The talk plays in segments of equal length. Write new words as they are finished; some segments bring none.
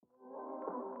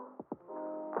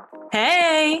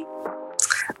Hey,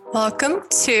 Welcome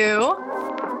to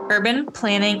urban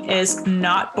planning is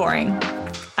not boring.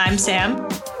 I'm Sam.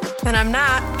 And I'm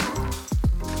Nat.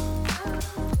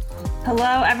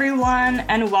 Hello, everyone,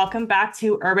 and welcome back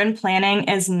to Urban Planning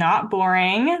is Not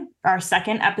Boring, our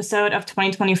second episode of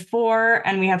 2024.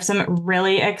 And we have some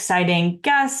really exciting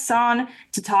guests on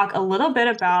to talk a little bit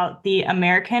about the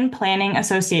American Planning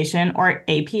Association, or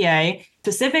APA,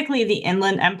 specifically the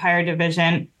Inland Empire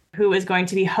Division, who is going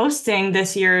to be hosting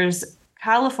this year's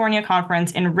California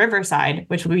conference in Riverside,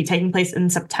 which will be taking place in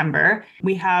September.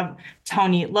 We have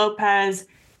Tony Lopez,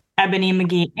 Ebony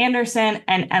McGee Anderson,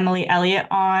 and Emily Elliott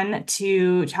on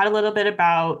to chat a little bit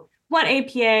about what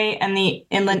APA and the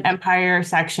Inland Empire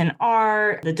section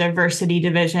are, the diversity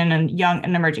division and young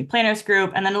and emerging planners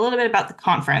group, and then a little bit about the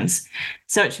conference.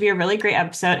 So it should be a really great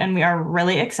episode, and we are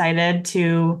really excited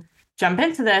to jump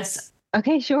into this.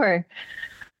 Okay, sure.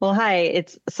 Well, hi,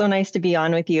 it's so nice to be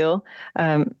on with you.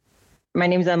 My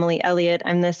name is Emily Elliott.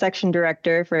 I'm the section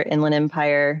director for Inland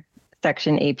Empire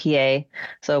Section APA.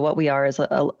 So what we are is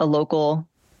a local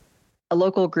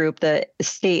group. The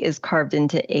state is carved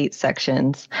into 8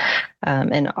 sections,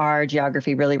 and our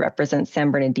geography really represents San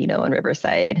Bernardino and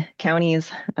Riverside counties.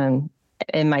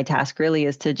 And my task really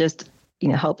is to just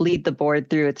help lead the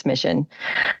board through its mission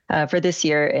for this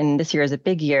year. And this year is a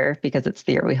big year because it's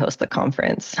the year we host the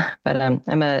conference. But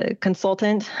I'm a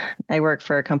consultant. I work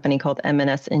for a company called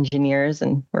M&S Engineers,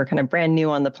 and we're kind of brand new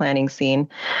on the planning scene.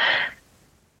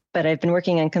 But I've been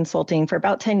working in consulting for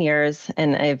about 10 years,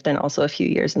 and I've done also a few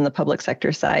years in the public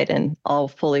sector side, and all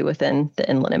fully within the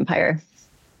Inland Empire.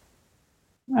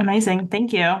 Amazing.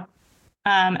 Thank you.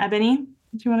 Ebony, do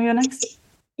you want to go next?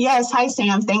 Yes. Hi,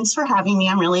 Sam. Thanks for having me.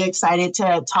 I'm really excited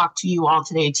to talk to you all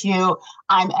today, too.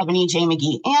 I'm Ebony J.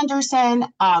 McGee Anderson.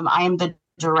 I am the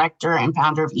director and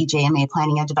founder of EJMA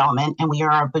Planning and Development, and we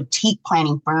are a boutique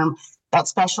planning firm that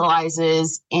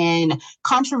specializes in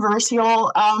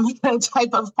controversial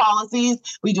type of policies.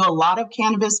 We do a lot of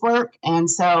cannabis work, and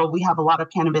so we have a lot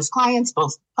of cannabis clients,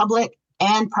 both public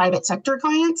and private sector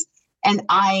clients. And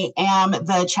I am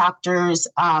the chapter's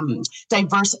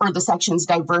the section's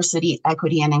diversity,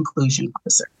 equity, and inclusion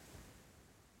officer.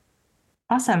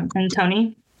 Awesome. And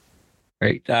Tony?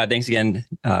 Great. Thanks again,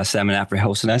 Sam and Nat, for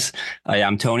hosting us.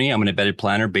 I'm Tony. I'm an embedded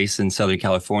planner based in Southern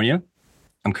California.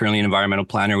 I'm currently an environmental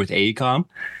planner with AECOM,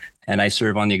 and I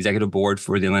serve on the executive board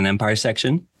for the Inland Empire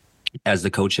section as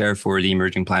the co-chair for the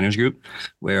Emerging Planners Group,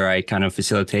 where I kind of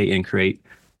facilitate and create,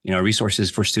 resources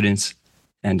for students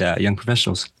and young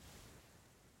professionals.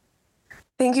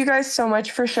 Thank you guys so much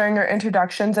for sharing your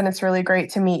introductions, and it's really great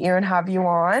to meet you and have you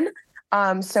on.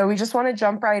 So we just want to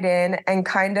jump right in and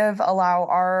kind of allow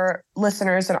our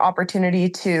listeners an opportunity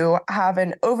to have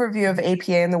an overview of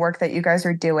APA and the work that you guys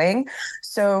are doing.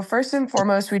 So first and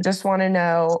foremost, we just want to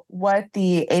know what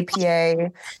the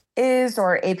APA is,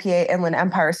 or APA Inland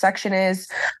Empire section is,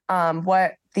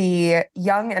 what the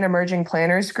Young and Emerging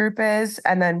Planners Group is,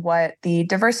 and then what the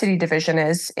diversity division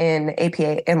is in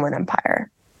APA Inland Empire.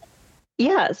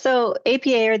 Yeah, so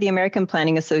APA, or the American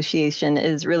Planning Association,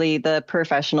 is really the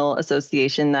professional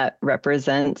association that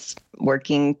represents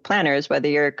working planners, whether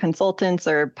you're consultants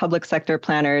or public sector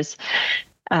planners.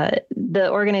 The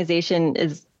organization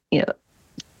is,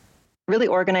 really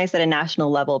organized at a national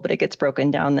level, but it gets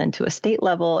broken down then to a state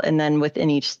level, and then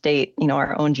within each state,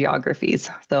 our own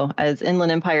geographies. So as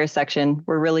Inland Empire section,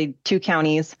 we're really 2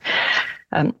 counties.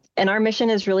 And our mission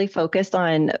is really focused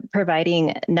on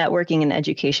providing networking and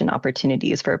education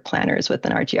opportunities for planners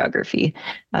within our geography.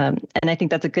 And I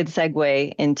think that's a good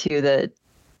segue into the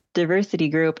diversity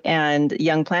group and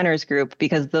young planners group,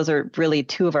 because those are really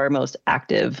 2 of our most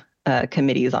active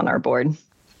committees on our board.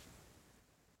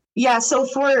 Yeah, so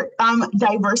for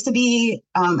diversity,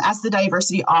 as the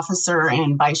diversity officer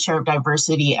and vice chair of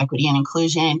diversity, equity, and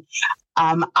inclusion,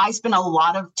 I spent a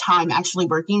lot of time actually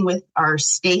working with our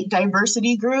state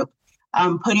diversity group,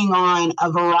 putting on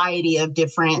a variety of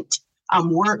different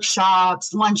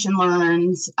workshops, lunch and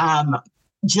learns,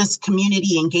 just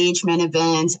community engagement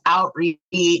events,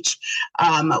 outreach.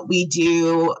 We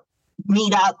do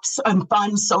meetups and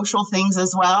fun social things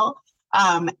as well.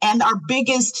 And our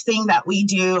biggest thing that we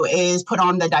do is put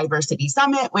on the Diversity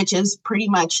Summit, which is pretty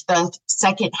much the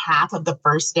second half of the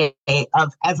first day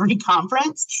of every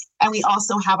conference. And we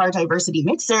also have our diversity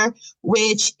mixer,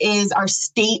 which is our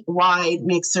statewide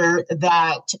mixer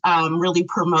that really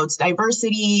promotes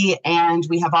diversity. And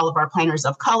we have all of our planners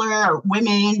of color,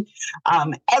 women,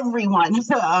 everyone,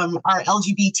 our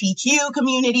LGBTQ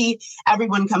community,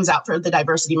 everyone comes out for the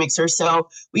diversity mixer. So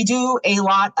we do a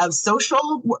lot of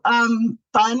social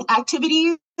fun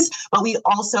activities but we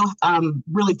also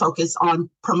really focus on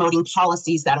promoting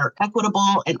policies that are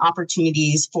equitable and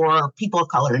opportunities for people of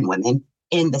color and women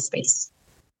in the space.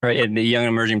 Right. And the Young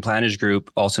Emerging Planners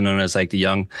Group, also known as like the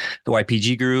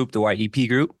YPG group, the YEP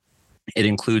group, it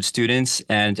includes students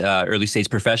and early stage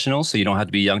professionals. So you don't have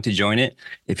to be young to join it.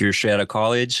 If you're straight out of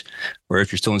college or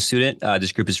if you're still a student,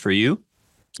 this group is for you.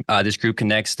 This group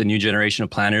connects the new generation of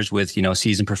planners with,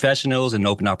 seasoned professionals and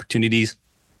open opportunities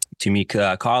to meet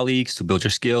colleagues, to build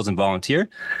your skills and volunteer.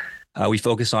 We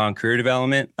focus on career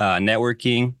development,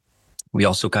 networking. We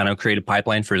also kind of create a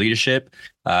pipeline for leadership.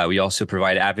 We also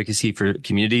provide advocacy for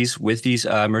communities with these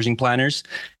emerging planners.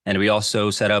 And we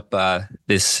also set up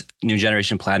this new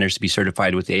generation planners to be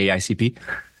certified with the AICP.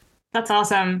 That's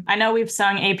awesome. I know we've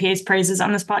sung APA's praises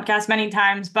on this podcast many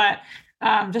times, but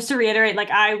just to reiterate,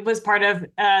 like I was part of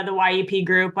the YEP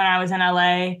group when I was in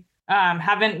LA.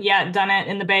 Haven't yet done it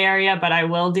in the Bay Area, but I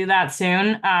will do that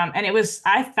soon. And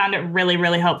I found it really,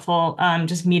 really helpful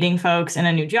just meeting folks in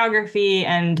a new geography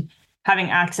and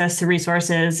having access to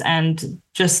resources and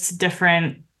just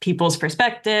different people's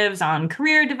perspectives on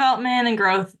career development and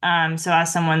growth. So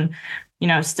as someone,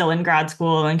 still in grad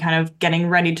school and kind of getting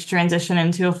ready to transition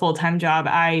into a full-time job,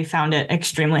 I found it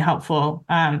extremely helpful.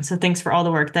 So thanks for all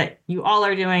the work that you all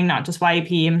are doing, not just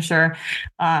YEP, I'm sure.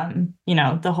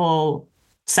 The whole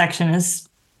section is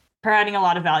providing a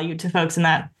lot of value to folks in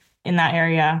that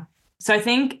area. So I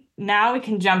think now we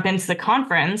can jump into the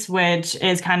conference, which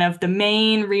is kind of the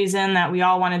main reason that we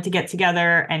all wanted to get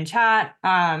together and chat.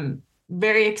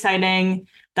 Very exciting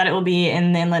that it will be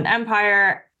in the Inland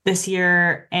Empire this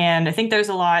year. And I think there's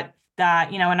a lot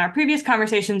that, in our previous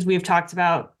conversations, we've talked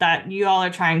about that you all are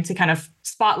trying to kind of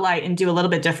spotlight and do a little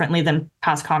bit differently than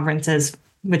past conferences,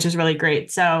 which is really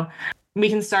great. So we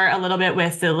can start a little bit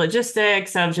with the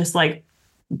logistics of just like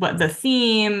what the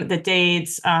theme, the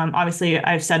dates. Obviously,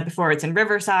 I've said before, it's in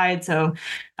Riverside. So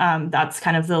that's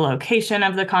kind of the location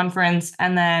of the conference.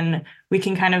 And then we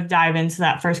can kind of dive into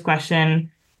that first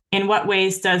question. In what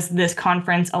ways does this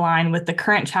conference align with the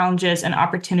current challenges and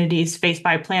opportunities faced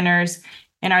by planners?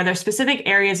 And are there specific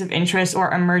areas of interest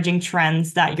or emerging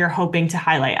trends that you're hoping to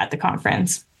highlight at the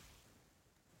conference?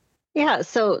 Yeah,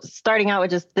 so starting out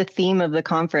with just the theme of the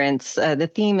conference, the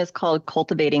theme is called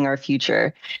Cultivating Our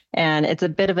Future. And it's a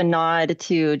bit of a nod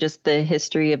to just the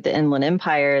history of the Inland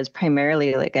Empire as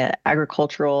primarily like an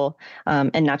agricultural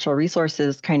and natural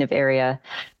resources kind of area.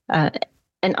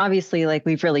 And obviously, like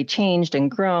we've really changed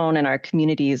and grown and our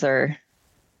communities are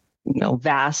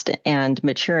vast and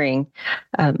maturing.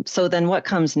 So then what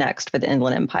comes next for the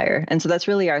Inland Empire? And so that's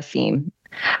really our theme.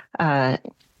 As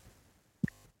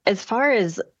far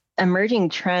as emerging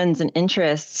trends and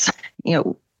interests,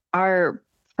 our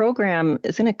program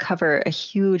is going to cover a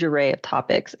huge array of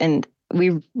topics. And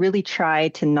we really try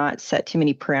to not set too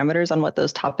many parameters on what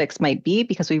those topics might be,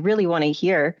 because we really want to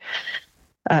hear,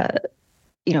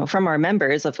 from our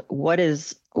members of what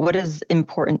is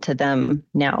important to them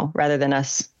now, rather than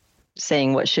us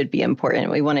saying what should be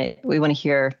important. We want to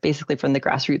hear basically from the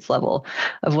grassroots level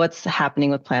of what's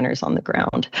happening with planners on the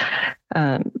ground.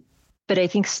 But I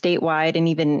think statewide and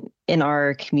even in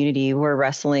our community, we're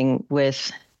wrestling with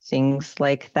things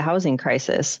like the housing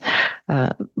crisis.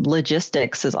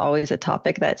 Logistics is always a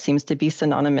topic that seems to be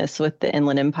synonymous with the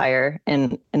Inland Empire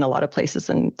and in a lot of places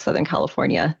in Southern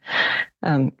California.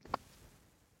 And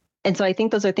so I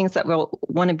think those are things that we'll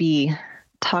want to be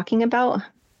talking about,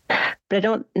 but I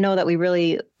don't know that we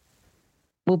really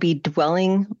will be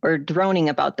dwelling or droning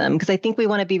about them, because I think we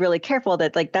want to be really careful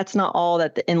that that's not all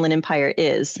that the Inland Empire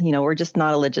is. We're just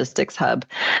not a logistics hub,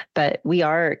 but we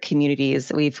are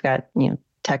communities. We've got,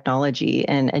 technology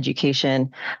and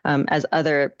education as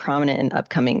other prominent and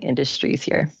upcoming industries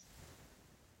here.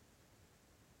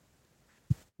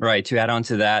 Right. To add on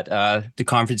to that, the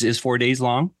conference is 4 days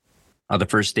long. The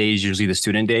first day is usually the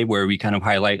student day, where we kind of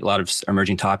highlight a lot of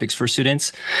emerging topics for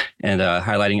students, and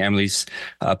highlighting Emily's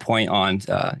point on,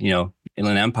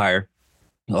 Inland Empire,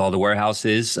 all the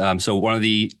warehouses. So one of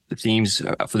the themes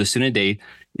for the student day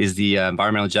is the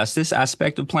environmental justice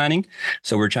aspect of planning.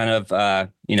 So we're trying to,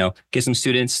 get some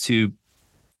students to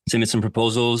submit some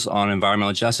proposals on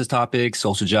environmental justice topics,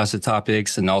 social justice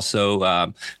topics, and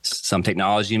also some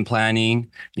technology in planning.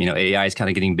 AI is kind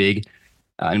of getting big.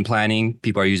 In planning,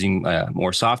 people are using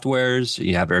more softwares.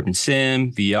 You have Urban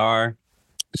Sim, VR.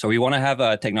 So we want to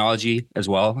have technology as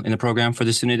well in the program for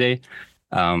the student day.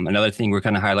 Another thing we're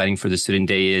kind of highlighting for the student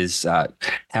day is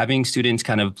having students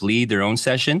kind of lead their own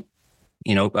session,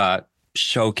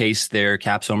 showcase their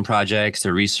capstone projects,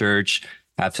 their research,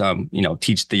 have some,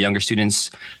 teach the younger students,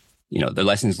 the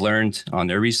lessons learned on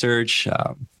their research,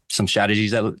 some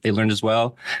strategies that they learned as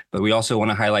well. But we also want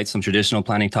to highlight some traditional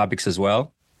planning topics as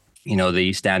well.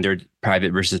 The standard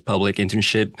private versus public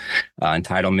internship,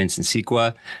 entitlements, and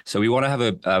CEQA. So we want to have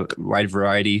a wide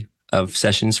variety of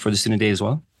sessions for the student day as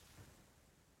well.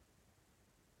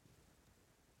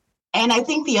 And I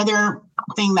think the other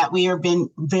thing that we have been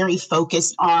very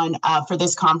focused on for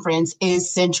this conference is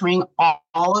centering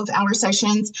all of our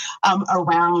sessions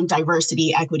around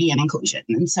diversity, equity, and inclusion.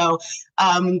 And so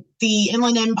the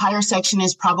Inland Empire section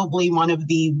is probably one of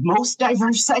the most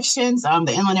diverse sections.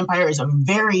 The Inland Empire is a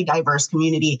very diverse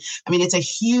community. I mean, it's a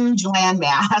huge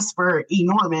landmass. We're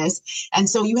enormous. And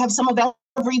so you have some of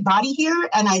everybody here.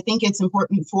 And I think it's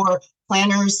important for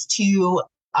planners to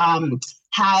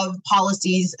have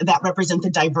policies that represent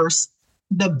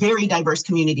the very diverse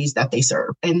communities that they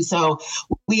serve. And so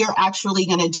we are actually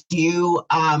going to do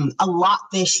a lot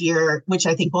this year, which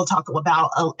I think we'll talk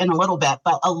about in a little bit,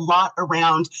 but a lot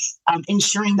around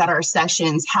ensuring that our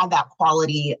sessions have that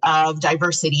quality of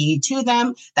diversity to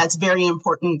them. That's very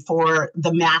important for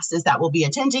the masses that will be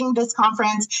attending this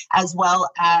conference, as well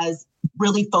as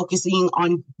really focusing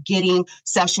on getting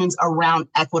sessions around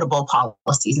equitable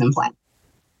policies and plans.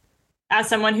 As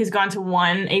someone who's gone to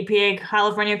one APA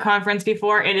California conference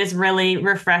before, it is really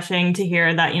refreshing to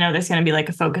hear that, there's going to be like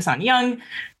a focus on young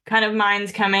kind of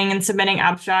minds coming and submitting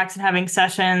abstracts and having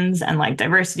sessions and like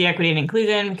diversity, equity, and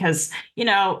inclusion, because,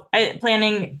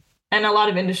 planning and a lot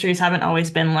of industries haven't always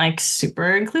been like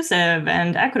super inclusive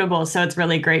and equitable. So it's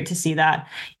really great to see that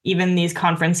even these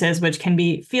conferences, which can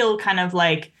feel kind of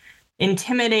like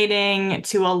intimidating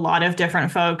to a lot of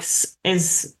different folks,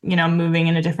 is, moving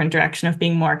in a different direction of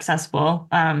being more accessible.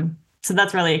 So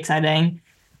that's really exciting.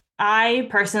 I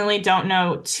personally don't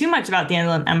know too much about the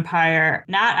Inland Empire.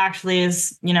 Nat actually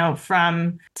is,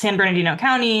 from San Bernardino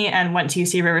County and went to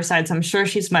UC Riverside. So I'm sure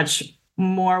she's much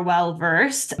more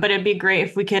well-versed, but it'd be great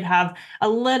if we could have a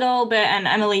little bit, and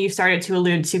Emily, you started to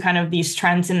allude to kind of these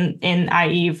trends in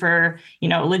IE for,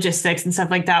 logistics and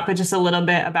stuff like that, but just a little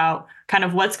bit about kind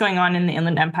of what's going on in the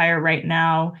Inland Empire right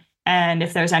now, and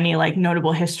if there's any like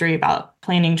notable history about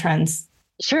planning trends.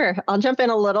 Sure. I'll jump in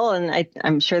a little, and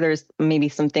I'm sure there's maybe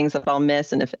some things that I'll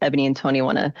miss, and if Ebony and Tony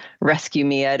want to rescue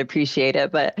me, I'd appreciate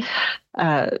it. But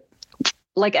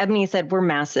like Ebony said, we're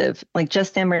massive. Like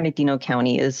just San Bernardino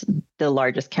County is the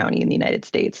largest county in the United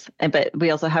States. But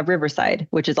we also have Riverside,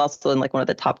 which is also in like one of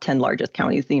the top 10 largest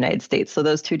counties in the United States. So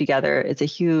those two together, it's a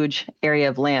huge area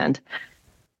of land.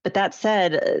 But that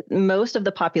said, most of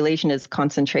the population is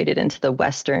concentrated into the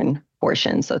western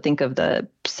portion. So think of the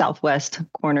southwest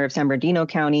corner of San Bernardino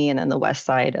County and then the west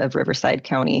side of Riverside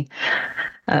County.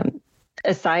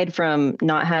 Aside from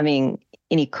not having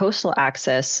any coastal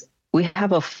access, we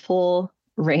have a full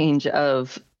range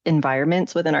of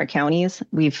environments within our counties.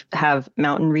 We have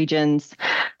mountain regions,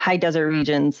 high desert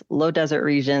regions, low desert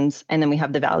regions, and then we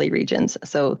have the valley regions.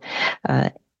 So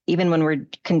even when we're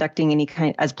conducting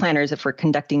as planners, if we're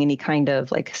conducting any kind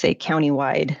of like, say,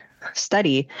 countywide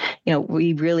study,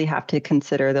 we really have to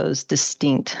consider those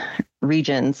distinct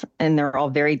regions, and they're all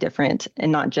very different,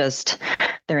 and not just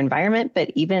their environment,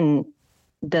 but even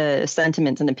the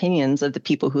sentiments and opinions of the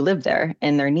people who live there,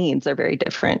 and their needs are very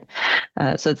different.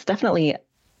 So it's definitely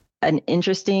an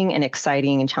interesting and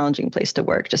exciting and challenging place to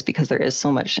work, just because there is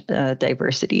so much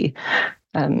diversity.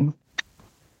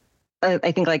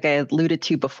 I think, like I alluded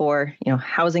to before,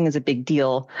 housing is a big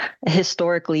deal.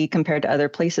 Historically, compared to other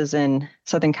places in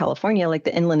Southern California, like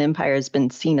the Inland Empire has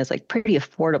been seen as like pretty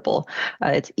affordable.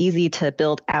 It's easy to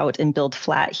build out and build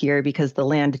flat here because the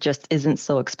land just isn't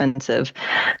so expensive.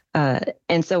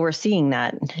 And so we're seeing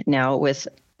that now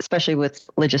especially with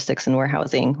logistics and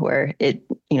warehousing, where it,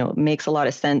 makes a lot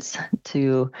of sense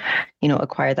to,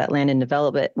 acquire that land and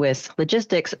develop it with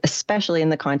logistics, especially in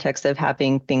the context of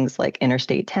having things like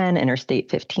Interstate 10, Interstate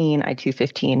 15,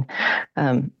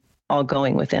 I-215, all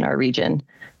going within our region.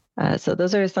 So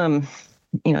those are some,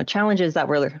 challenges that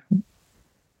we're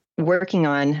working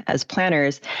on as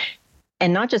planners.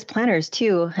 And not just planners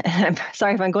too. I'm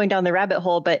sorry if I'm going down the rabbit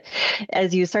hole, but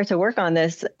as you start to work on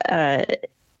this,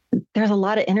 there's a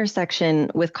lot of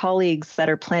intersection with colleagues that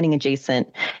are planning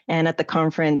adjacent. And at the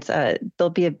conference, there'll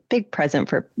be a big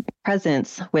presence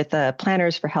with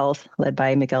Planners for Health, led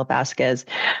by Miguel Vasquez.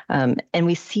 And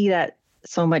we see that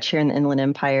so much here in the Inland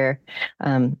Empire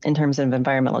in terms of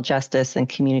environmental justice and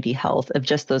community health, of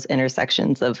just those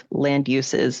intersections of land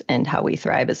uses and how we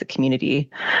thrive as a community.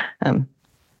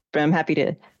 But I'm happy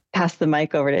to pass the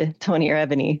mic over to Tony or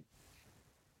Ebony.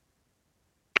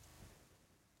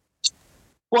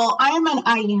 Well, I am an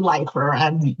IE lifer.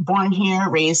 I'm born here,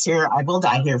 raised here. I will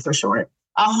die here for sure.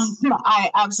 I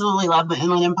absolutely love the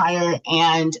Inland Empire.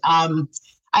 And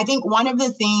I think one of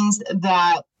the things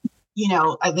that,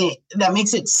 I think that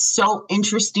makes it so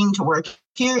interesting to work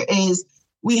here is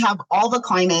we have all the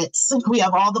climates, we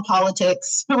have all the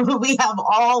politics, we have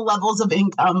all levels of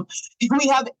income, we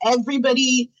have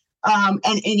everybody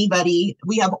and anybody.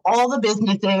 We have all the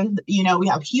businesses, we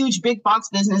have huge big box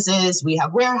businesses, we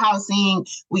have warehousing,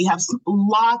 we have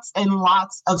lots and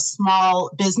lots of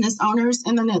small business owners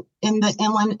in the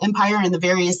Inland Empire in the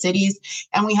various cities.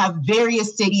 And we have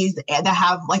various cities that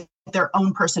have like their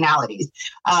own personalities.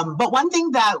 But one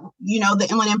thing that, the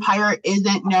Inland Empire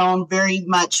isn't known very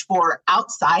much for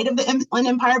outside of the Inland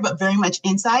Empire, but very much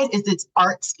inside, is its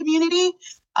arts community.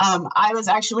 I was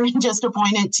actually just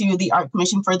appointed to the Art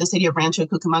Commission for the City of Rancho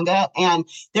Cucamonga, and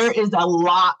there is a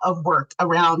lot of work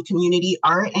around community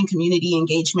art and community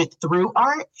engagement through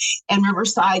art, and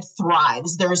Riverside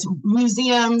thrives. There's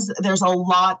museums, there's a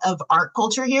lot of art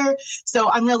culture here, so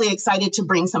I'm really excited to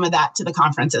bring some of that to the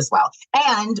conference as well.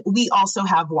 And we also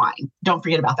have wine. Don't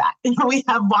forget about that. We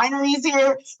have wineries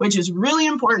here, which is really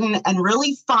important and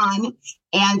really fun.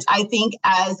 And I think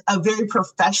as a very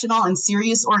professional and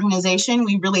serious organization,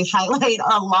 we really highlight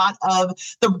a lot of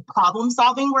the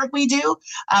problem-solving work we do.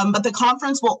 But the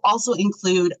conference will also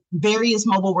include various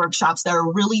mobile workshops that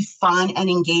are really fun and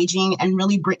engaging and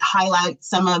really highlight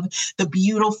some of the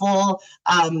beautiful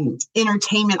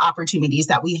entertainment opportunities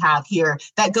that we have here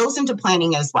that goes into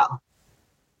planning as well.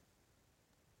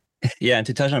 Yeah, and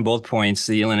to touch on both points,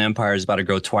 the Inland Empire is about to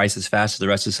grow twice as fast as the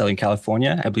rest of Southern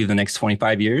California, I believe, the next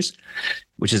 25 years,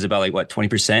 which is about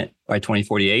 20% by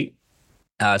 2048.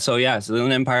 So the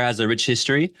Inland Empire has a rich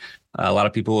history. A lot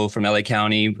of people from LA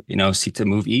County, seek to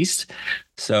move east.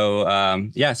 So,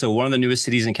 so one of the newest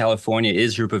cities in California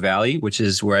is Hoopa Valley, which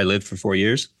is where I lived for 4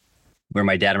 years, where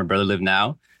my dad and my brother live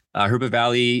now. Hoopa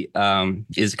Valley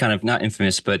is kind of not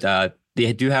infamous, but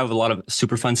they do have a lot of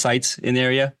Superfund sites in the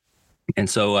area. And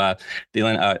so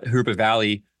Hoopa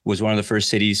Valley was one of the first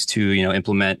cities to,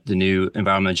 implement the new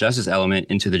environmental justice element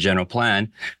into the general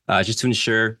plan, just to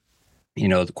ensure,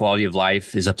 the quality of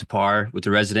life is up to par with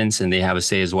the residents and they have a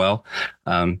say as well.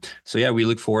 We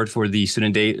look forward for the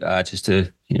student day just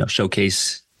to,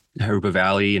 showcase Hoopa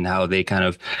Valley and how they kind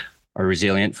of are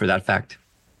resilient for that fact.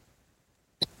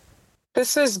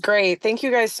 This is great. Thank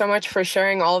you guys so much for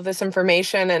sharing all of this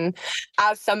information. And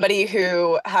as somebody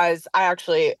who I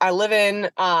live in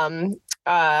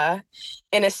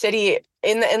a city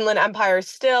in the Inland Empire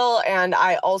still, and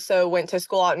I also went to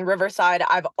school out in Riverside.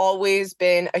 I've always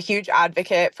been a huge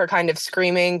advocate for kind of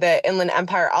screaming the Inland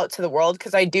Empire out to the world,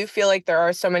 because I do feel like there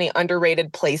are so many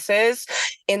underrated places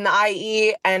in the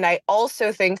IE. And I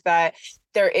also think that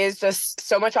there is just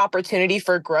so much opportunity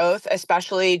for growth,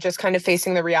 especially just kind of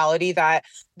facing the reality that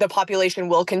the population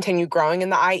will continue growing in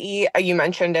the IE. You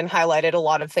mentioned and highlighted a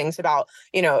lot of things about,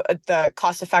 the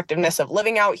cost effectiveness of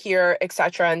living out here, et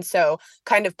cetera. And so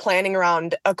kind of planning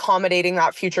around accommodating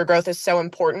that future growth is so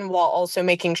important, while also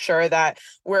making sure that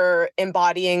we're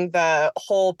embodying the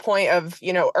whole point of,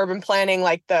 urban planning,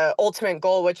 like the ultimate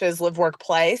goal, which is live, work,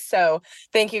 play. So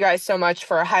thank you guys so much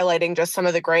for highlighting just some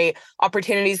of the great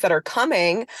opportunities that are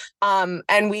coming.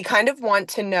 And we kind of want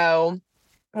to know,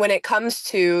 when it comes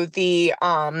to the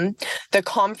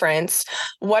conference,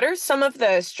 what are some of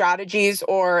the strategies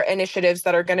or initiatives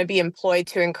that are going to be employed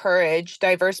to encourage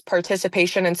diverse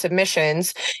participation and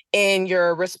submissions in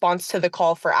your response to the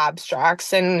call for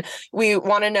abstracts? And we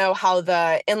want to know how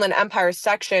the Inland Empire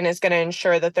section is going to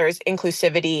ensure that there's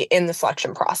inclusivity in the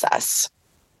selection process.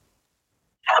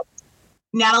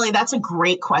 Natalie, that's a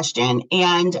great question.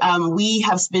 And we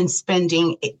have been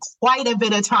spending quite a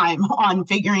bit of time on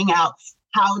figuring out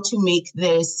how to make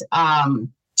this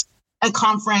a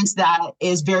conference that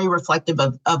is very reflective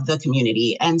of the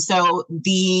community. And so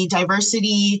the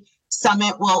Diversity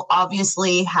Summit will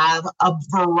obviously have a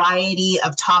variety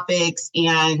of topics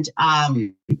and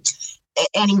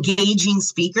engaging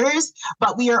speakers,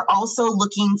 but we are also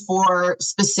looking for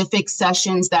specific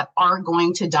sessions that are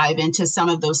going to dive into some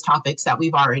of those topics that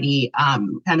we've already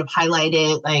kind of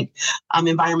highlighted, like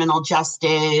environmental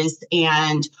justice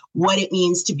and what it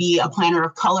means to be a planner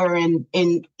of color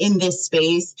in this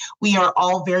space. We are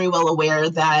all very well aware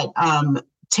that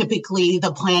typically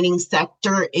the planning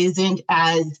sector isn't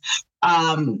as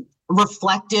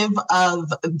reflective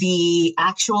of the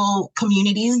actual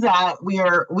communities that we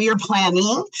are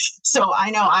planning. So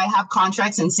I know I have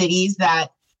contracts in cities that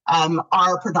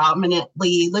are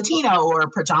predominantly Latino or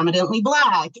predominantly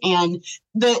Black, and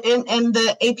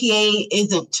the APA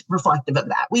isn't reflective of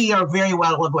that. We are very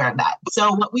well aware of that.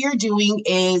 So what we are doing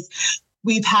is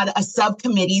we've had a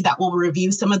subcommittee that will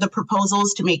review some of the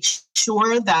proposals to make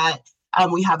sure that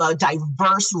We have a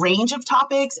diverse range of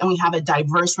topics, and we have a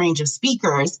diverse range of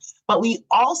speakers. But we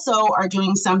also are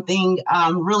doing something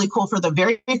really cool for the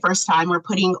very first time. We're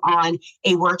putting on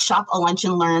a workshop, a lunch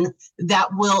and learn, that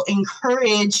will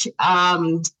encourage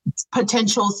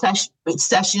potential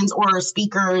sessions or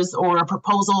speakers or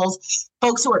proposals,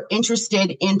 folks who are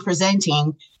interested in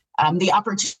presenting. The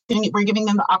opportunity, we're giving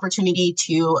them the opportunity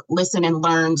to listen and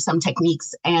learn some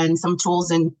techniques and some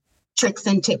tools and tricks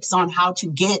and tips on how to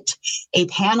get a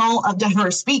panel of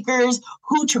diverse speakers,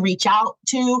 who to reach out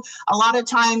to. A lot of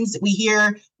times we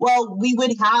hear, well, we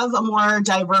would have a more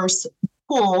diverse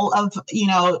pool of,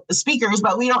 speakers,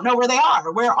 but we don't know where they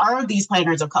are. Where are these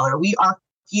planners of color? We are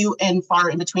few and far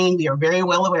in between. We are very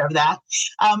well aware of that.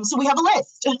 So we have a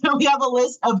list. We have a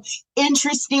list of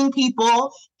interesting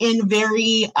people in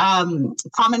very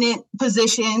prominent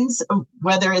positions,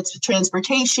 whether it's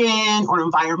transportation or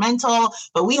environmental,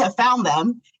 but we have found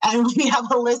them and we have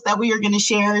a list that we are going to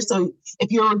share. So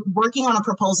if you're working on a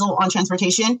proposal on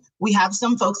transportation, we have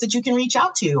some folks that you can reach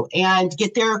out to and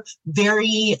get their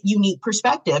very unique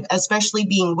perspective, especially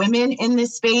being women in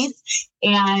this space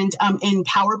and in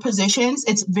power positions.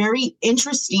 It's very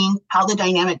interesting how the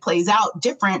dynamic plays out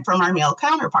different from our male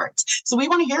counterparts. So we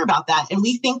want to hear about that. And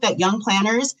we think that young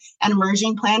planners and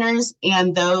emerging planners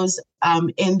and those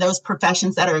in those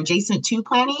professions that are adjacent to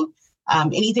planning,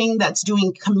 anything that's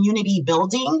doing community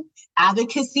building,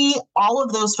 advocacy, all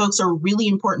of those folks are really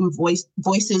important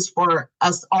voices for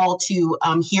us all to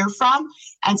hear from.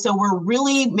 And so we're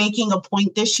really making a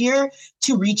point this year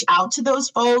to reach out to those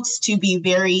folks, to be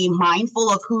very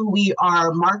mindful of who we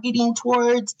are marketing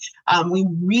towards. We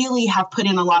really have put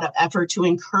in a lot of effort to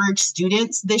encourage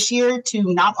students this year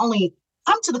to not only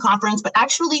come to the conference, but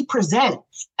actually present.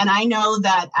 And I know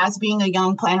that as being a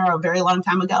young planner a very long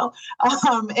time ago,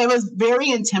 it was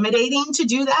very intimidating to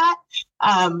do that.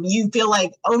 You feel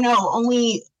like, oh no,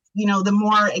 only the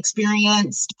more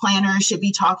experienced planners should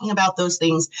be talking about those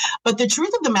things. But the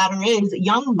truth of the matter is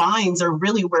young minds are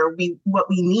really what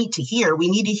we need to hear. We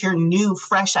need to hear new,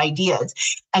 fresh ideas.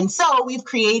 And so we've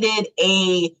created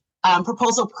a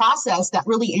proposal process that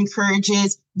really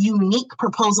encourages unique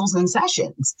proposals and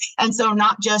sessions. And so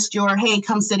not just your, hey,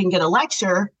 come sit and get a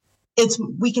lecture.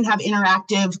 We can have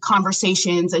interactive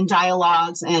conversations and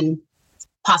dialogues and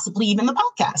possibly even the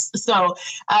podcast. So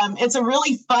it's a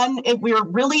really fun, we're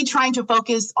really trying to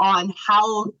focus on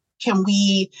how can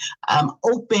we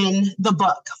open the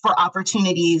book for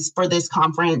opportunities for this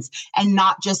conference and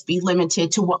not just be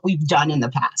limited to what we've done in the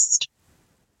past.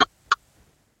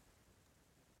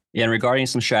 Yeah, and regarding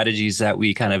some strategies that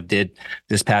we kind of did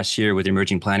this past year with the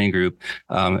Emerging Planning Group,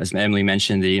 as Emily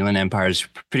mentioned, the Inland Empire is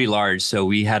pretty large. So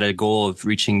we had a goal of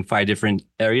reaching 5 different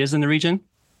areas in the region.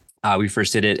 We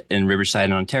first did it in Riverside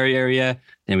and Ontario area.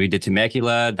 Then we did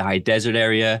Temecula, the High Desert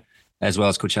area, as well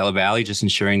as Coachella Valley, just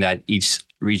ensuring that each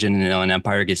region in the Inland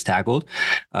Empire gets tackled.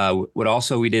 What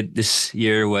also we did this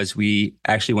year was we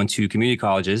actually went to community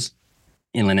colleges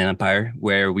Inland Empire,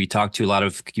 where we talked to a lot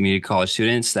of community college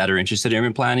students that are interested in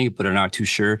urban planning, but are not too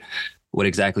sure what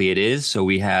exactly it is. So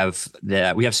we have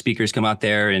speakers come out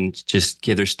there and just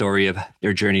give their story of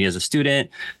their journey as a student,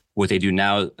 what they do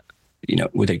now,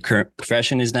 what their current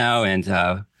profession is now, and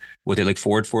what they look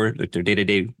forward for, like their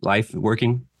day-to-day life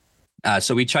working.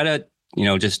 So we try to,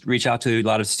 just reach out to a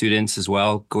lot of students as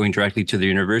well, going directly to the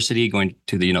university, going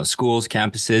to the, schools,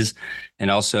 campuses, and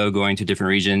also going to different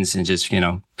regions and just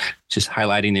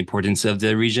highlighting the importance of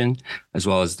the region as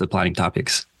well as the planning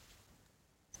topics.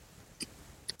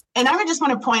 And I would just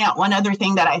want to point out one other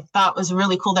thing that I thought was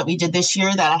really cool that we did this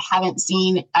year that I haven't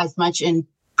seen as much in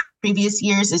previous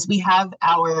years is we have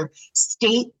our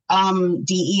state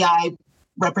DEI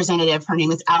representative. Her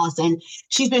name is Allison.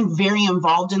 She's been very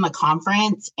involved in the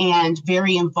conference and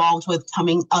very involved with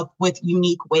coming up with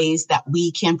unique ways that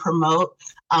we can promote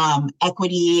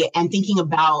equity and thinking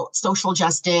about social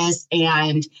justice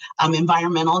and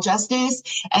environmental justice.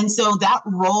 And so that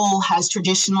role has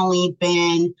traditionally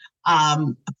been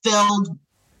filled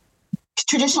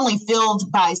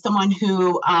by someone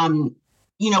who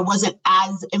wasn't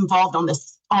as involved on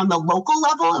the local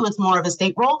level. It was more of a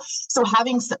state role. So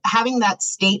having that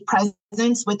state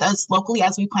presence with us locally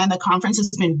as we plan the conference has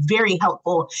been very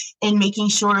helpful in making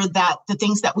sure that the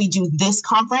things that we do this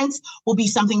conference will be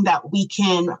something that we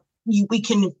can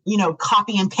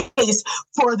copy and paste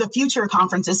for the future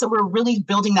conferences. So we're really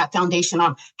building that foundation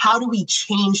on how do we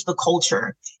change the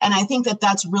culture. And I think that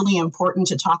that's really important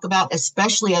to talk about,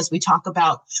 especially as we talk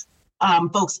about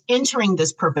folks entering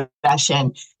this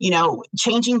profession,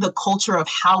 changing the culture of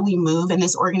how we move in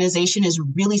this organization is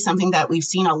really something that we've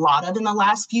seen a lot of in the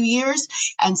last few years.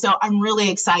 And so I'm really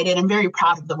excited. I'm very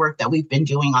proud of the work that we've been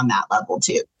doing on that level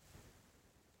too.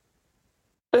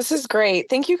 This is great.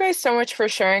 Thank you guys so much for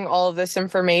sharing all of this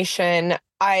information.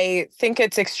 I think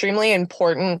it's extremely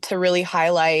important to really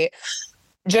highlight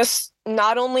just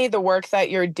not only the work that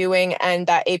you're doing and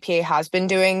that APA has been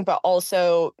doing, but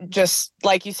also just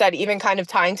like you said, even kind of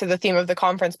tying to the theme of the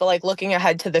conference, but like looking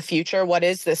ahead to the future, what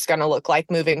is this going to look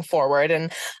like moving forward?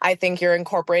 And I think you're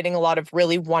incorporating a lot of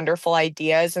really wonderful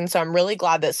ideas. And so I'm really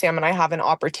glad that Sam and I have an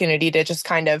opportunity to just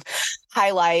kind of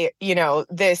highlight,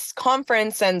 this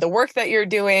conference and the work that you're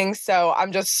doing. So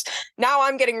I'm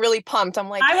getting really pumped. I'm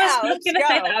like, I was just going to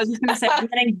say that. I was just going to say, I'm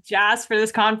getting jazzed for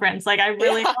this conference. Like I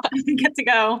really want to get to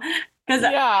go. Because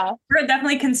we're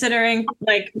definitely considering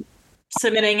like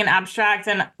submitting an abstract,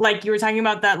 and like you were talking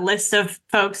about that list of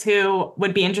folks who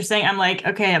would be interesting. I'm like,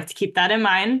 okay, I have to keep that in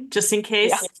mind just in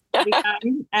case. We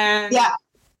come. And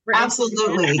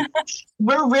absolutely.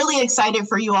 We're really excited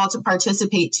for you all to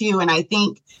participate too. And I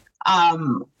think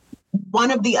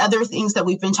one of the other things that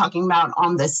we've been talking about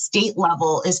on the state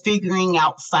level is figuring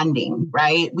out funding,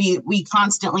 right? We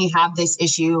constantly have this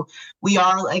issue. We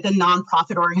are like a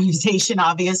nonprofit organization,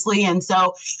 obviously. And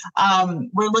so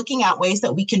we're looking at ways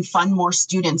that we can fund more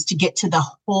students to get to the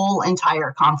whole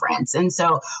entire conference. And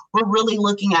so we're really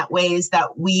looking at ways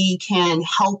that we can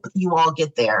help you all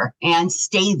get there and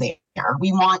stay there.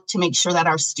 We want to make sure that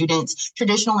our students,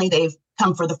 traditionally they've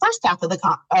come for the first half of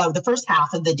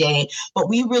the day, but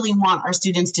we really want our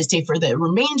students to stay for the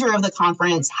remainder of the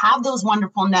conference, have those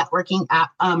wonderful networking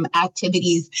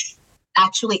activities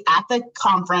actually at the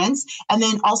conference, and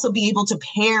then also be able to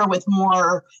pair with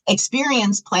more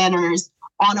experienced planners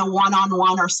on a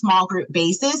one-on-one or small group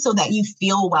basis so that you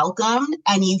feel welcomed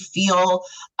and you feel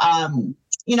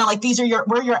like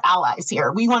we're your allies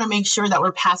here. We want to make sure that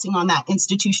we're passing on that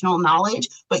institutional knowledge,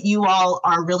 but you all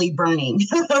are really burning,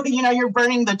 you're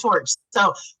burning the torch.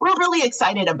 So we're really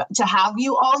excited to have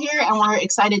you all here, and we're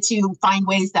excited to find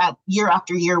ways that year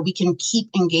after year we can keep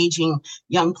engaging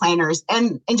young planners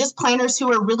and just planners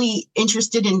who are really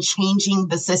interested in changing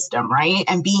the system, right?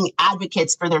 And being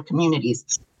advocates for their communities.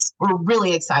 We're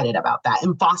really excited about that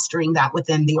and fostering that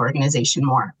within the organization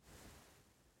more.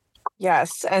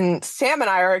 Yes. And Sam and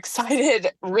I are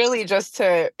excited really just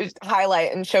to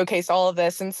highlight and showcase all of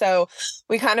this. And so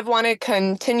we kind of want to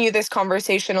continue this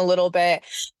conversation a little bit.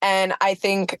 And I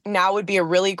think now would be a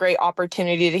really great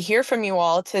opportunity to hear from you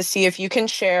all to see if you can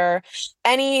share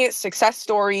any success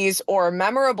stories or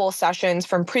memorable sessions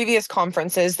from previous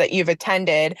conferences that you've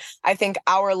attended. I think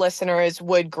our listeners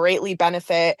would greatly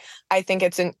benefit. I think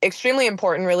it's extremely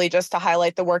important really just to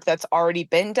highlight the work that's already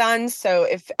been done. So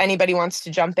if anybody wants to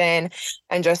jump in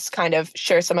and just kind of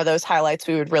share some of those highlights,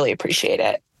 we would really appreciate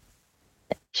it.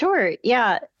 Sure.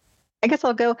 Yeah. I guess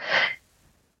I'll go.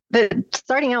 But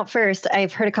starting out first,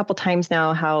 I've heard a couple times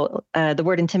now how the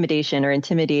word intimidation or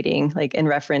intimidating, like in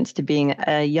reference to being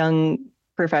a young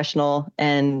professional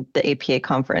and the APA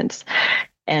conference.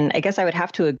 And I guess I would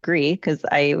have to agree because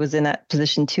I was in that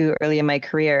position too early in my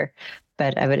career.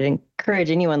 But I would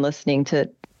encourage anyone listening to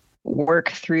work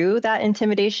through that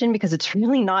intimidation because it's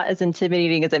really not as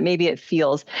intimidating as it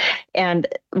feels. And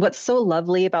what's so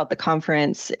lovely about the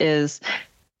conference is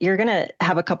you're going to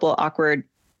have a couple of awkward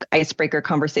icebreaker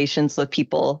conversations with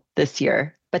people this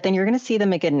year, but then you're going to see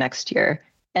them again next year.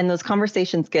 And those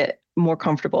conversations get more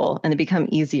comfortable and they become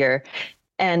easier.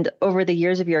 And over the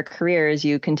years of your career, as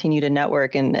you continue to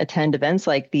network and attend events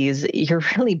like these, you're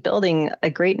really building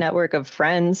a great network of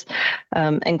friends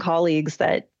and colleagues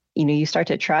that you start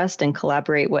to trust and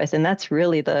collaborate with. And that's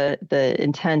really the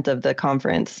intent of the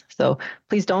conference. So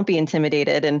please don't be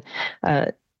intimidated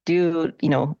and do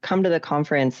come to the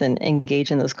conference and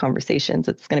engage in those conversations.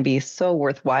 It's going to be so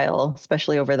worthwhile,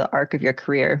 especially over the arc of your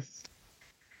career.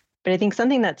 But I think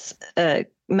something that's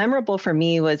memorable for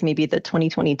me was maybe the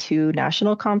 2022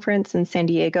 National Conference in San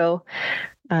Diego.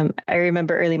 I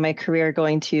remember early in my career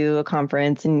going to a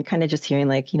conference and kind of just hearing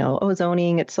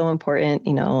zoning, it's so important,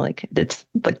 it's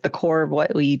like the core of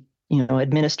what we,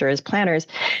 administer as planners.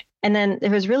 And then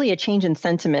there was really a change in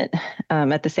sentiment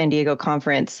at the San Diego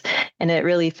conference. And it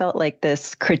really felt like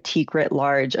this critique writ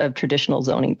large of traditional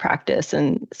zoning practice.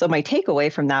 And so my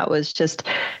takeaway from that was just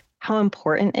how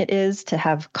important it is to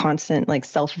have constant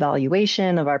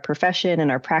self-evaluation of our profession and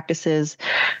our practices.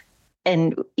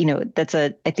 And, that's I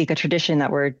think a tradition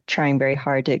that we're trying very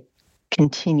hard to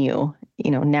continue,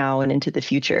 now and into the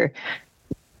future.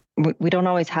 We don't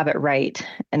always have it right.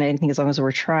 And I think as long as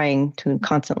we're trying to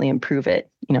constantly improve it,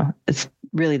 it's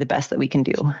really the best that we can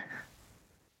do.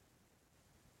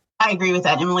 I agree with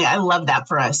that, Emily. I love that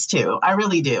for us too. I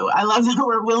really do. I love that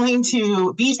we're willing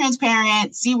to be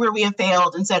transparent, see where we have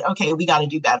failed, and said, okay, we got to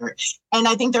do better. And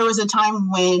I think there was a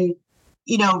time when,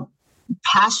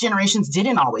 past generations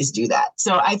didn't always do that.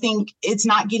 So I think it's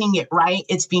not getting it right.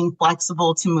 It's being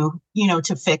flexible to move,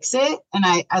 to fix it. And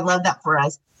I love that for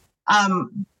us.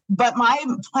 But my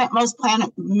most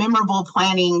memorable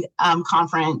planning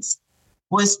conference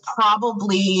was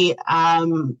probably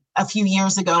a few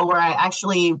years ago, where I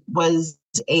actually was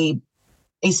a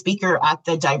speaker at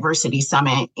the Diversity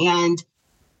Summit. And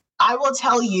I will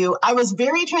tell you, I was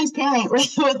very transparent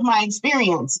with my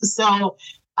experience. So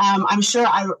I'm sure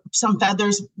some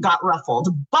feathers got ruffled,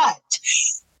 but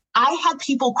I had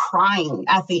people crying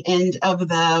at the end of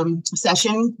the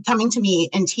session, coming to me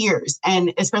in tears,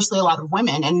 and especially a lot of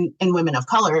women and women of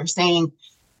color, saying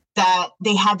that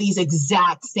they had these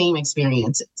exact same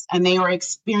experiences, and they were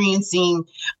experiencing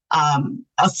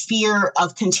a fear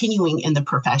of continuing in the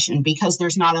profession because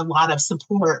there's not a lot of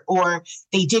support, or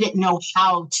they didn't know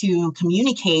how to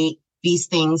communicate these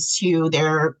things to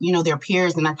their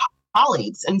peers and their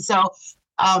colleagues. And so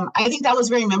I think that was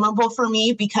very memorable for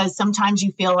me, because sometimes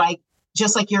you feel like,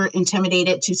 just like you're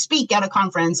intimidated to speak at a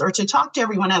conference or to talk to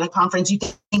everyone at a conference, you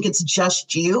think it's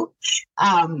just you.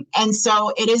 And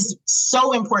so it is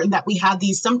so important that we have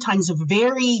these sometimes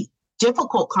very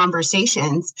difficult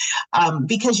conversations,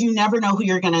 because you never know who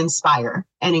you're going to inspire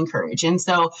and encourage. And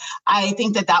so I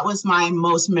think that was my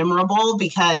most memorable,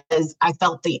 because I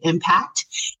felt the impact.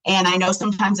 And I know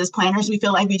sometimes as planners, we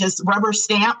feel like we just rubber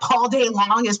stamp all day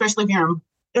long, especially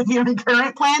if you're in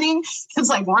current planning. It's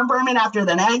like one permit after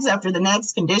the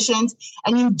next conditions,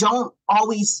 and you don't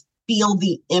always feel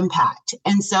the impact.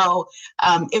 And so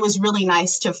it was really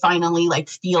nice to finally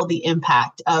feel the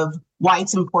impact of why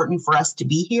it's important for us to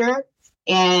be here.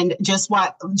 And just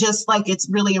like it's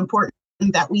really important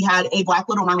that we had a Black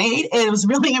Little Mermaid, it was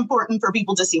really important for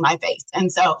people to see my face.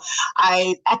 And so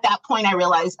at that point, I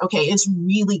realized, okay, it's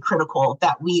really critical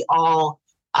that we all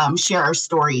share our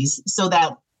stories so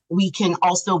that we can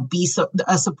also be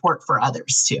a support for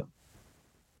others too.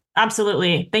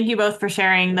 Absolutely. Thank you both for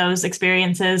sharing those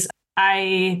experiences.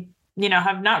 I,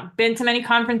 have not been to many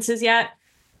conferences yet,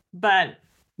 but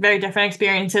very different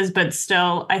experiences, but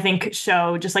still, I think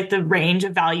show just the range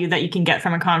of value that you can get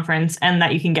from a conference and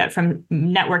that you can get from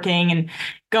networking and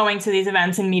going to these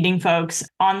events and meeting folks.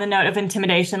 On the note of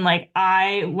intimidation, when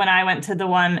I went to the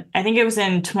one, I think it was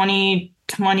in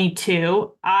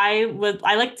 2022,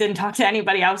 I didn't talk to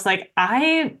anybody. I was like,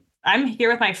 I'm here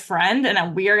with my friend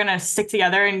and we are going to stick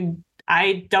together, and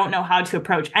I don't know how to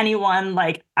approach anyone.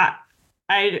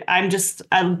 I'm just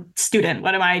a student.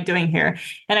 What am I doing here?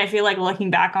 And I feel like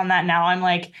looking back on that now, I'm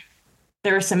like,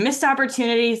 there were some missed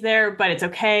opportunities there, but it's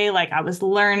okay. I was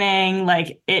learning,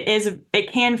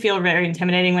 it can feel very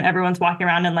intimidating when everyone's walking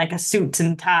around in a suit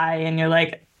and tie and you're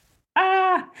like,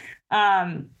 I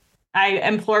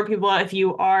implore people, if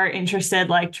you are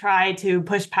interested, try to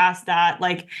push past that.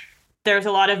 There's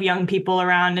a lot of young people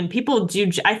around, and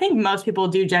I think most people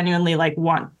do genuinely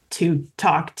want to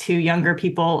talk to younger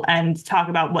people and talk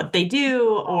about what they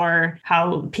do or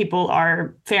how people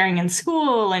are faring in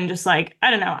school. And just I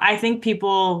don't know, I think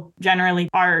people generally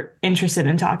are interested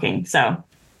in talking. So.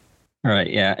 All right.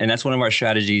 Yeah. And that's one of our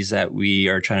strategies that we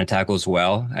are trying to tackle as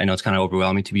well. I know it's kind of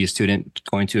overwhelming to be a student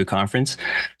going to a conference.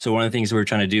 So one of the things we're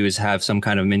trying to do is have some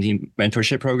kind of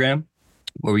mentorship program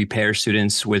where we pair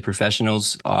students with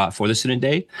professionals for the student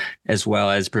day, as well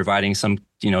as providing some,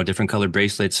 different colored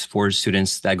bracelets for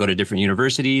students that go to different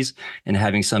universities, and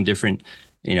having some different,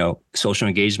 social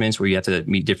engagements where you have to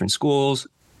meet different schools,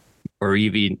 or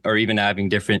even having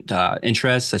different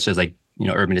interests, such as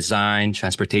urban design,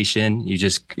 transportation. You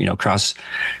just, cross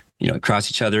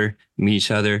each other, meet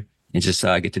each other, and just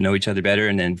get to know each other better.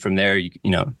 And then from there, you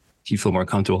feel more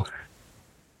comfortable.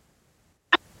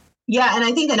 Yeah, and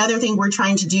I think another thing we're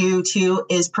trying to do too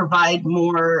is provide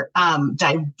more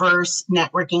diverse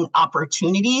networking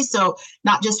opportunities. So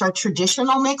not just our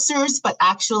traditional mixers, but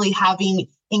actually having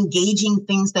engaging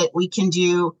things that we can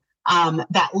do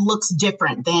that looks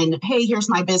different than, hey, here's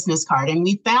my business card. And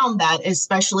we found that,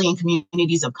 especially in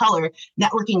communities of color,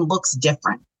 networking looks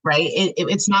different. Right?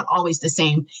 It's not always the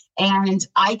same. And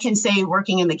I can say,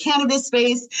 working in the cannabis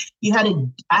space,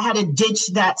 I had to ditch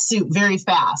that suit very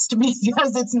fast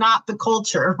because it's not the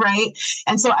culture, right?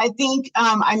 And so I think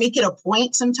I make it a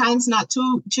point sometimes not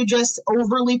to just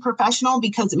overly professional,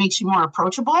 because it makes you more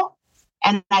approachable.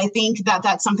 And I think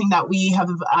that's something that we have,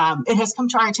 it has come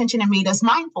to our attention and made us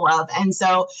mindful of. And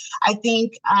so I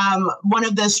think one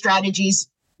of the strategies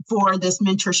for this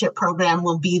mentorship program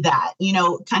will be that,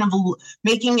 kind of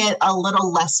making it a little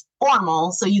less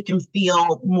formal so you can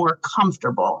feel more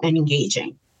comfortable and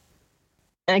engaging.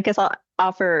 And I guess I'll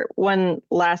offer one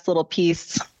last little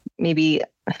piece, maybe,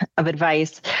 of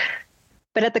advice.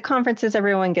 But at the conferences,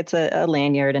 everyone gets a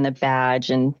lanyard and a badge,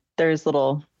 and there's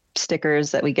little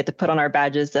stickers that we get to put on our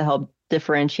badges to help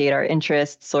differentiate our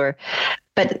interests.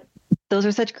 But those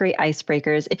are such great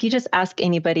icebreakers. If you just ask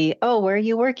anybody, oh, where are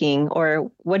you working? Or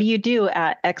what do you do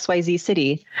at XYZ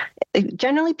city?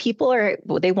 Generally,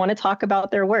 they want to talk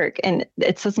about their work. And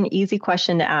it's just an easy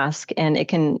question to ask. And it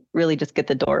can really just get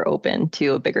the door open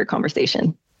to a bigger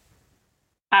conversation.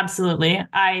 Absolutely.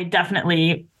 I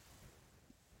definitely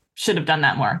should have done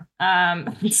that more.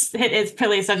 It's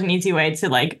really such an easy way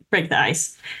to break the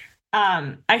ice.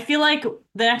 I feel like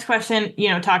the next question,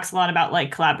 talks a lot about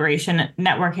collaboration,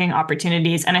 networking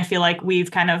opportunities. And I feel like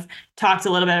we've kind of talked a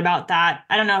little bit about that.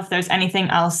 I don't know if there's anything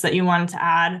else that you wanted to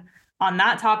add on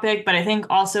that topic, but I think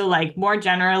also more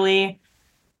generally,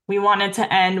 we wanted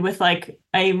to end with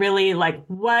a really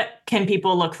what can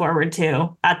people look forward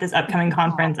to at this upcoming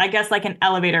conference? I guess an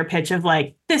elevator pitch of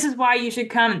this is why you should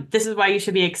come. This is why you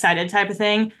should be excited type of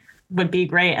thing would be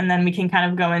great. And then we can kind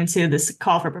of go into this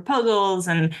call for proposals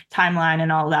and timeline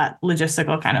and all that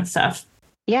logistical kind of stuff.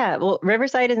 Yeah, well,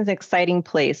 Riverside is an exciting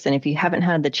place. And if you haven't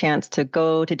had the chance to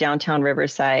go to downtown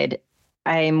Riverside,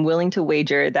 I'm willing to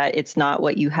wager that it's not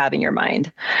what you have in your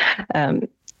mind.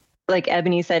 Like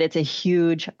Ebony said, it's a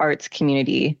huge arts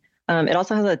community. It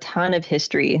also has a ton of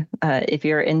history. If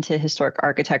you're into historic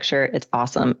architecture, it's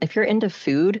awesome. If you're into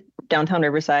food, downtown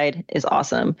Riverside is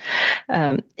awesome.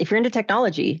 If you're into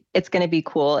technology, it's going to be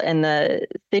cool. And the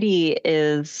city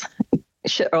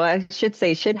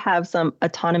should have some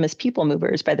autonomous people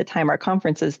movers by the time our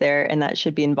conference is there, and that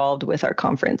should be involved with our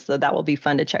conference. So that will be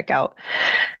fun to check out.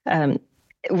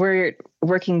 We're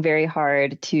working very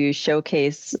hard to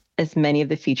showcase as many of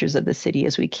the features of the city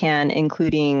as we can,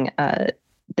 including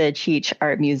the Cheech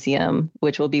Art Museum,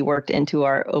 which will be worked into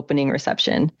our opening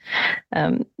reception.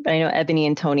 But I know Ebony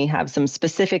and Tony have some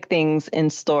specific things in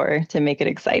store to make it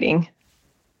exciting.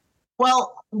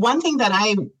 Well, one thing that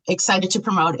I'm excited to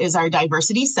promote is our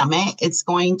Diversity Summit. It's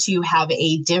going to have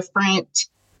a different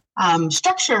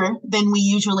structure than we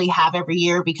usually have every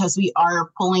year because we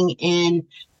are pulling in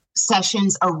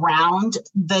sessions around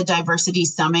the Diversity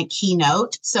Summit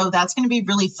keynote. So that's going to be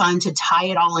really fun to tie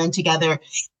it all in together.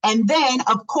 And then,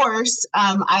 of course,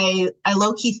 I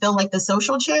low-key feel like the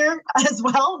social chair as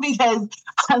well because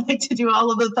I like to do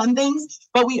all of the fun things.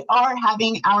 But we are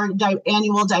having our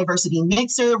annual diversity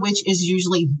mixer, which is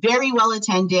usually very well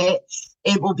attended.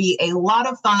 It will be a lot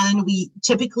of fun. We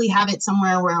typically have it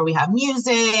somewhere where we have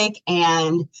music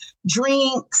and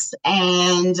drinks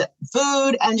and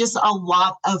food and just a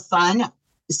lot of fun.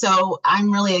 So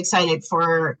I'm really excited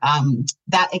for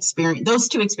that experience, those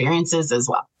two experiences as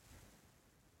well.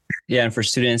 Yeah, and for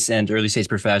students and early stage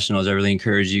professionals, I really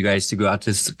encourage you guys to go out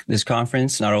to this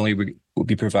conference. Not only we'll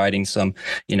be providing some,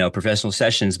 professional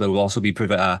sessions, but we'll also be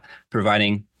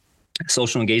providing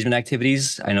social engagement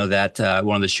activities. I know that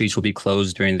one of the streets will be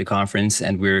closed during the conference,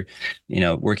 and we're,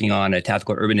 working on a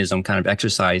tactical urbanism kind of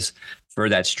exercise for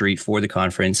that street for the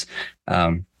conference.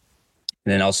 And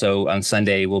then also on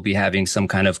Sunday, we'll be having some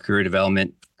kind of career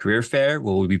fair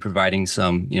where we'll be providing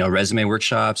some, resume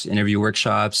workshops, interview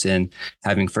workshops, and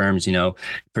having firms,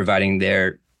 providing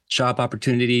their job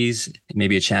opportunities,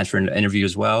 maybe a chance for an interview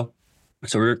as well.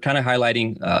 So we're kind of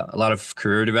highlighting a lot of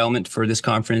career development for this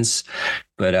conference,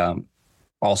 but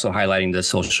also highlighting the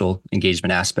social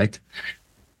engagement aspect.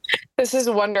 This is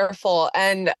wonderful.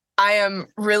 And I am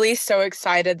really so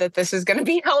excited that this is going to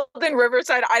be held in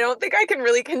Riverside. I don't think I can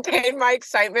really contain my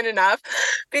excitement enough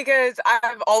because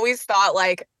I've always thought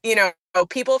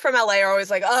people from LA are always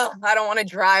like, oh, I don't want to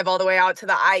drive all the way out to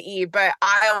the IE. But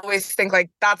I always think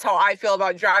that's how I feel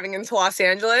about driving into Los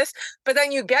Angeles. But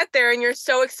then you get there and you're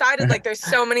so excited. There's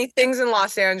so many things in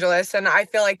Los Angeles. And I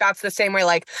feel like that's the same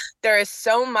way. There is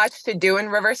so much to do in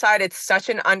Riverside. It's such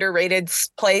an underrated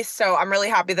place. So I'm really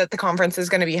happy that the conference is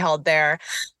going to be held there.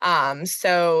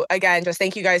 So again, just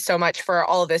thank you guys so much for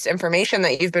all of this information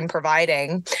that you've been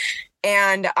providing.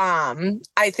 And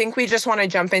I think we just want to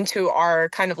jump into our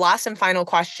kind of last and final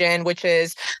question, which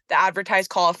is the advertised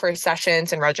call for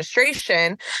sessions and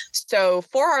registration. So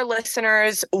for our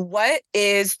listeners, what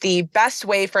is the best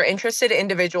way for interested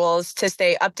individuals to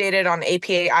stay updated on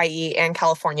APA IE and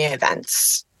California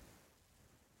events?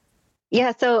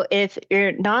 Yeah, so if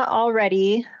you're not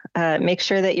already, make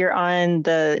sure that you're on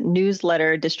the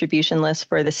newsletter distribution list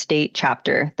for the state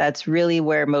chapter. That's really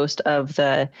where most of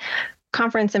the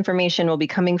conference information will be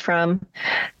coming from.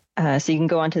 So you can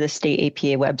go onto the state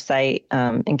APA website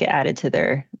and get added to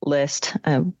their list.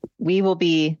 We will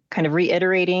be kind of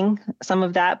reiterating some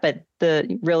of that, but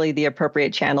the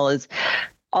appropriate channel is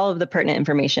all of the pertinent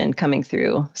information coming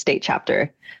through state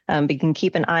chapter. But you can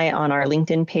keep an eye on our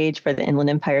LinkedIn page for the Inland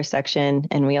Empire section.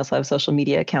 And we also have social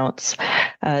media accounts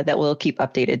that we'll keep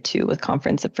updated too with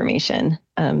conference information.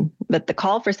 But the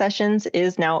call for sessions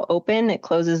is now open. It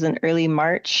closes in early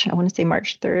March. I want to say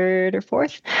March 3rd or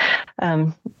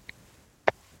 4th.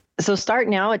 So start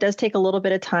now. It does take a little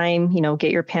bit of time,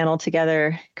 get your panel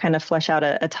together, kind of flesh out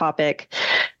a topic.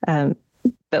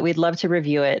 But we'd love to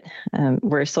review it.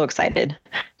 We're so excited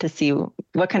to see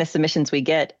what kind of submissions we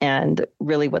get and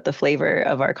really what the flavor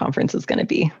of our conference is going to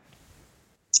be.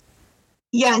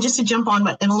 Yeah, and just to jump on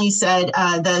what Emily said,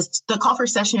 the call for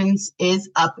sessions is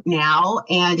up now,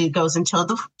 and it goes until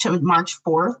to March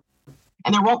 4th.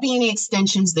 And there won't be any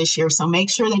extensions this year, so make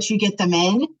sure that you get them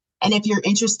in. And if you're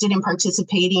interested in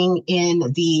participating in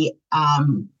the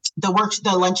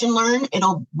lunch and learn,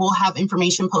 we'll have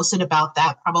information posted about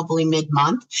that probably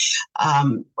mid-month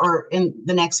or in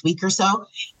the next week or so.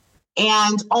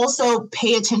 And also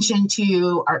pay attention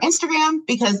to our Instagram,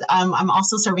 because I'm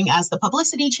also serving as the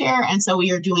publicity chair. And so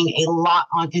we are doing a lot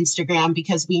on Instagram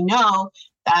because we know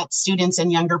that students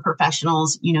and younger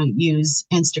professionals, use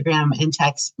Instagram and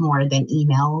text more than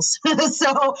emails.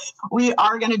 So we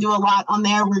are going to do a lot on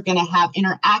there. We're going to have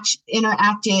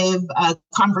interactive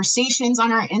conversations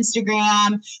on our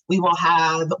Instagram. We will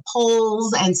have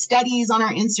polls and studies on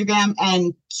our Instagram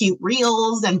and cute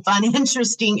reels and fun,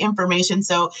 interesting information.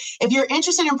 So if you're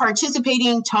interested in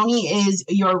participating, Tony is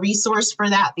your resource for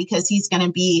that, because he's going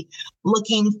to be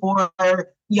looking for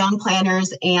young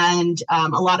planners and a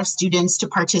lot of students to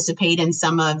participate in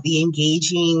some of the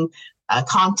engaging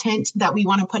content that we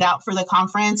want to put out for the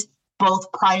conference,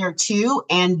 both prior to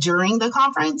and during the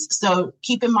conference. So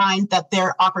keep in mind that there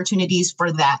are opportunities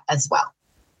for that as well.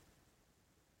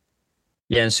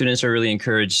 Yeah, and students are really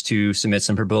encouraged to submit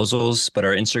some proposals, but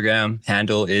our Instagram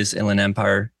handle is Inland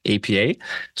Empire APA.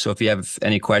 So if you have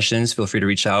any questions, feel free to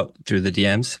reach out through the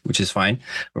DMs, which is fine.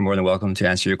 We're more than welcome to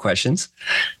answer your questions.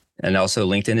 And also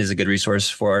LinkedIn is a good resource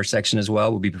for our section as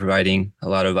well. We'll be providing a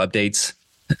lot of updates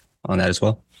on that as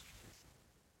well.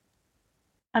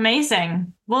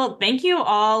 Amazing. Well, thank you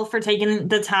all for taking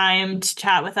the time to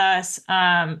chat with us.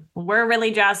 We're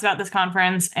really jazzed about this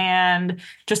conference and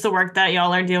just the work that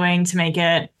y'all are doing to make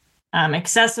it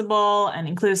accessible and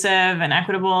inclusive and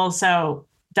equitable. So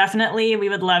definitely we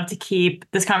would love to keep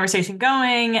this conversation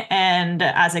going. And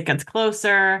as it gets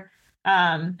closer,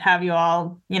 have you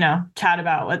all, chat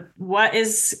about what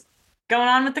is going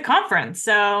on with the conference.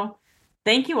 So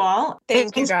thank you all.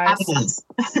 Thank you, guys.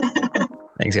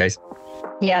 Thanks, guys.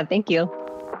 Yeah, thank you.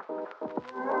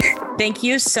 Thank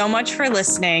you so much for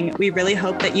listening. We really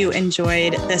hope that you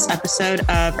enjoyed this episode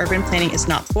of Urban Planning is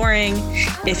Not Boring.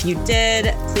 If you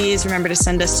did, please remember to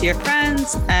send us to your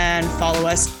friends and follow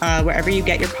us wherever you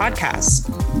get your podcasts.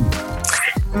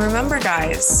 Remember,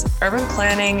 guys, urban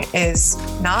planning is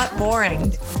not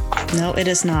boring. No, it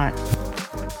is not.